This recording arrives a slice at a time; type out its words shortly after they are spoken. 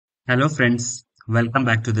Hello friends, welcome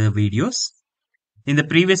back to the videos. In the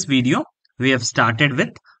previous video, we have started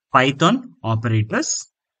with Python operators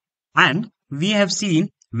and we have seen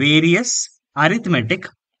various arithmetic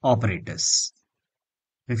operators.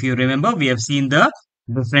 If you remember, we have seen the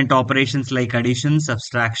different operations like addition,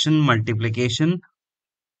 subtraction, multiplication,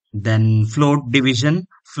 then floor division,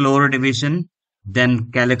 then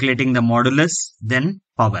calculating the modulus, then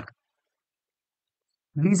power.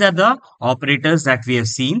 These are the operators that we have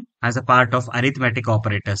seen as a part of arithmetic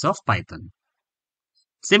operators of Python.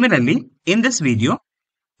 Similarly, in this video,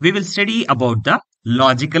 we will study about the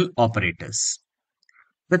logical operators.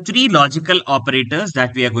 The three logical operators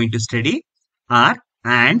that we are going to study are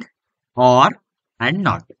AND, OR, and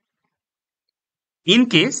NOT. In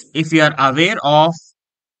case if you are aware of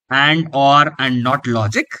AND, OR, and NOT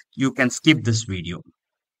logic, you can skip this video.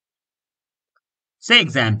 Say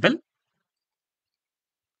example,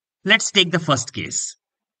 let's take the first case.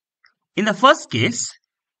 In the first case,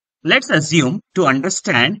 let's assume to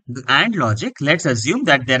understand the AND logic, let's assume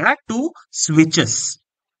that there are two switches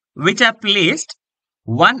which are placed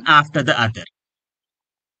one after the other.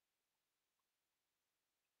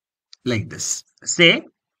 Like this. Say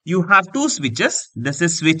you have two switches. This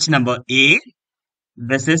is switch number A.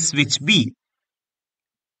 This is switch B.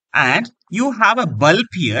 And you have a bulb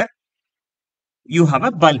here. You have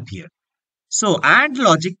a bulb here. So AND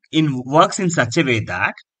logic works in such a way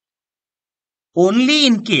that only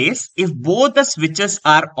in case if both the switches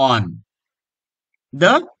are on,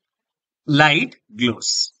 the light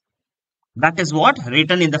glows. That is what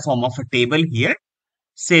written in the form of a table here.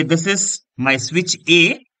 Say this is my switch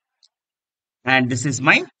A and this is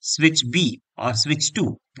my switch B or switch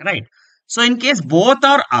 2, right? So in case both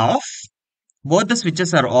are off, both the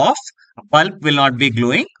switches are off, bulb will not be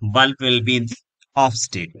glowing, bulb will be in the off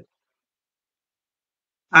state.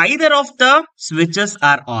 Either of the switches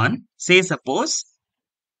are on, say suppose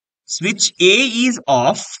switch A is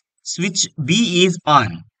off, switch B is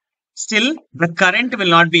on. Still, the current will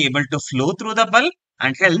not be able to flow through the bulb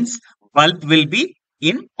and hence bulb will be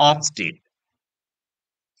in off state.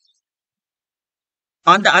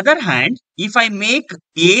 On the other hand, if I make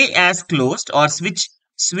A as closed or switch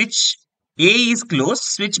A is closed,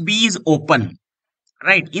 switch B is open,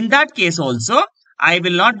 right? In that case also, I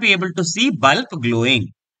will not be able to see bulb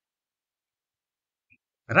glowing,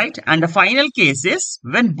 right? And the final case is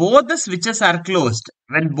when both the switches are closed,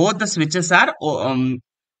 when both the switches are on,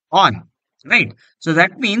 right? So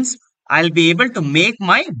that means I'll be able to make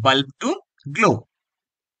my bulb to glow.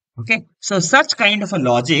 Okay, so such kind of a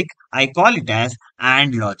logic, I call it as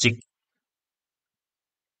AND logic.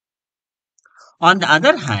 On the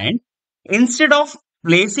other hand, instead of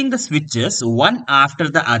placing the switches one after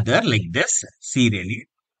the other like this serially,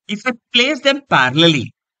 if I place them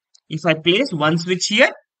parallelly, if I place one switch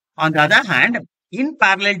here, on the other hand, in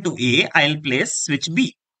parallel to A, I'll place switch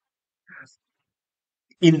B.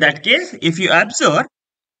 In that case, if you observe,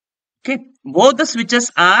 okay, both the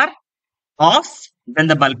switches are off, then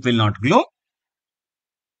the bulb will not glow.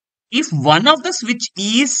 If one of the switch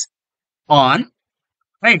is on,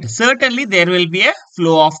 right, certainly there will be a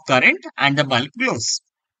flow of current and the bulb glows.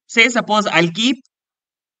 Say suppose I'll keep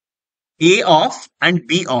A off and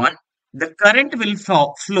B on. The current will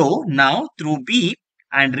flow now through B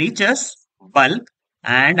and reaches bulb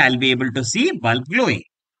and I'll be able to see bulb glowing.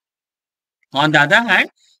 On the other hand,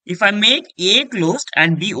 if I make A closed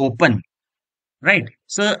and B open, right,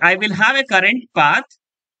 so I will have a current path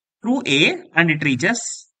through A and it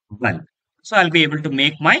reaches bulb. So I'll be able to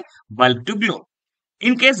make my bulb to glow.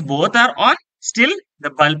 In case both are on, still the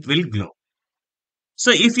bulb will glow.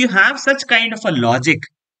 So if you have such kind of a logic,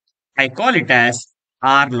 I call it as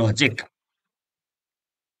OR logic.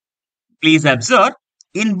 Please observe,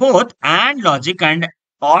 in both AND logic and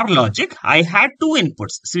OR logic, I had two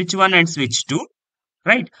inputs, switch 1 and switch 2,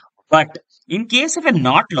 right? But in case of a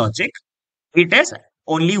NOT logic, it is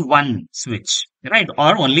only one switch, right?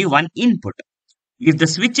 Or only one input. If the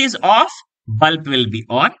switch is off, bulb will be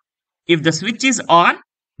on. If the switch is on,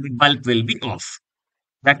 the bulb will be off.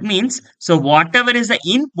 That means, so whatever is the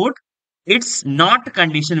input, its NOT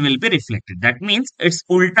condition will be reflected. That means its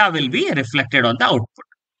ulta will be reflected on the output,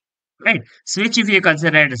 right? Switch, if you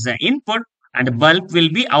consider it as the input and bulb will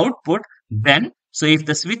be output, then, so if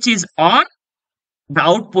the switch is on, the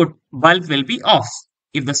output bulb will be off.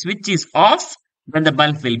 If the switch is off, then the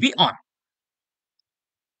bulb will be on.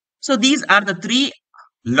 So these are the three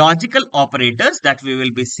logical operators that we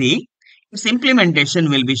will be seeing. Its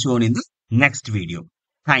implementation will be shown in the next video.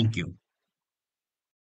 Thank you.